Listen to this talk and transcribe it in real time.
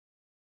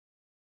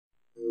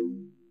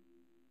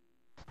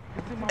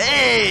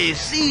Hey,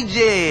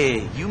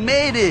 CJ, you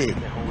made it.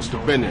 What's the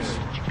business?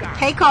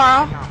 Hey,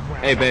 Carl.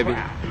 Hey, baby.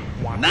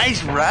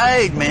 Nice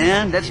ride,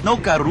 man. That's no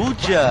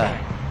carucha.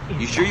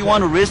 You sure you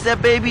want to risk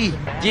that, baby?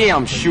 Yeah,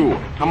 I'm sure.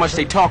 How much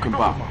they talking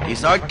about?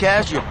 It's our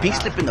cash, your pink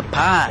slip in the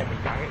pot.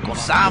 Con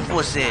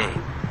Sanfose.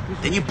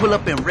 Then you pull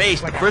up and race.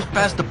 The first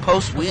past the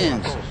post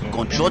wins.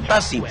 Con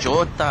chota sin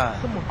chota.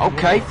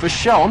 Okay, for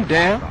sure. I'm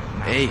down.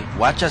 Hey,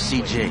 watch us,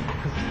 CJ.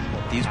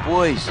 These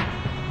boys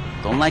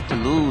don't like to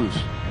lose,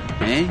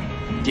 eh?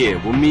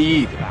 Yeah, well,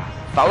 me either.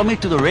 Follow me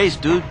to the race,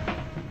 dude.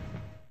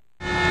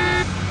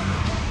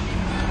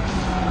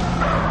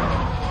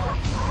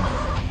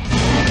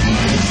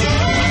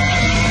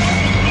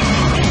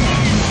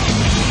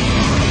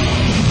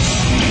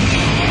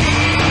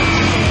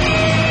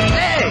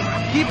 Hey,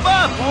 keep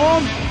up,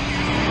 Holmes.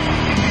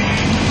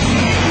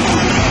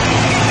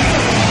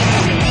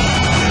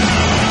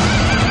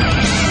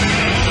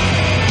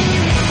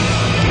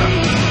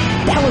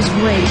 That was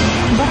great,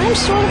 but I'm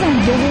sort of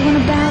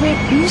ambivalent about it.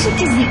 Music is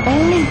the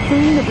only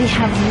thing that we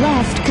have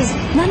left because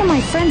none of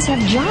my friends have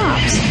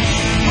jobs.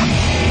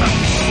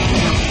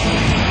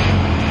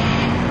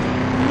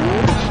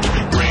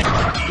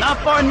 Not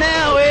far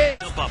now, eh?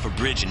 Jump off a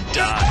bridge and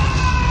die.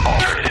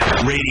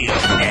 Radio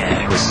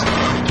X.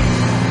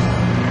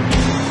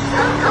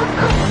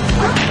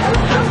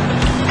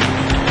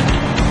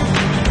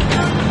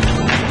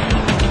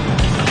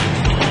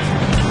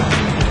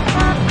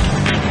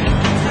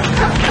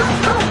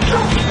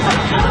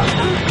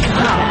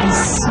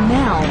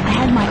 I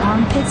had my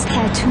armpits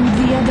tattooed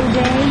the other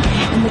day,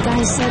 and the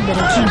guy said that I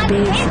can't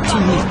bathe for 2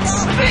 weeks.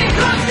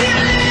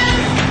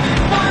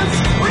 Once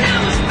when I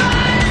was 5,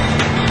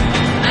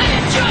 I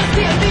didn't trust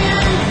the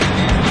alien.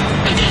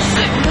 I just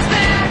slipped was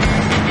back.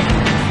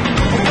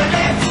 But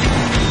let's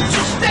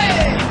just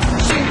stay.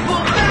 She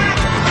pulled back.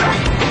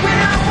 When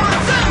I want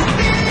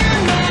something,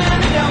 man,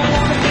 I don't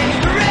want to pay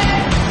for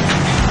it.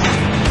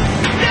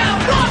 Now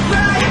walk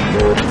right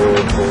through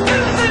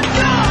the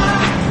door.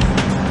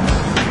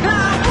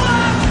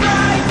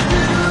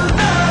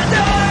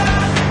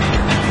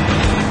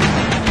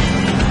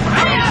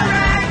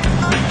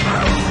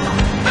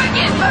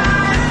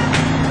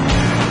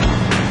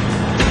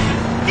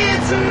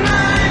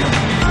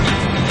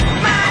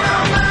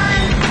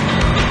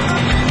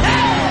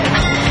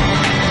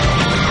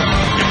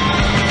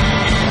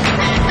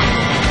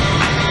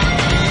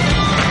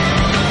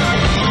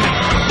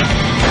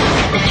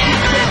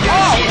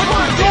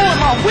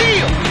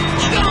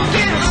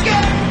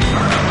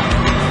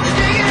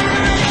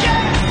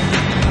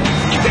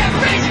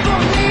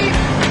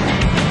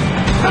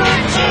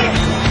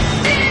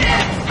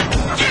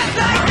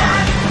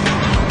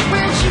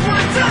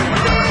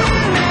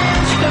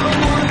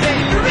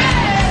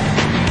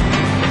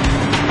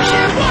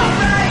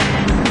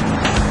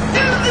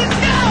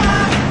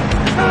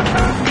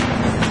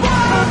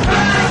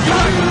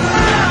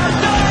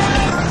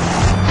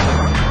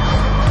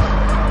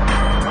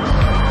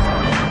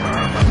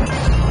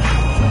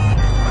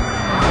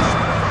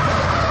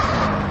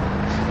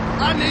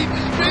 I need the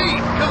speed,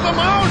 'cause I'm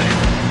on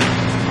it.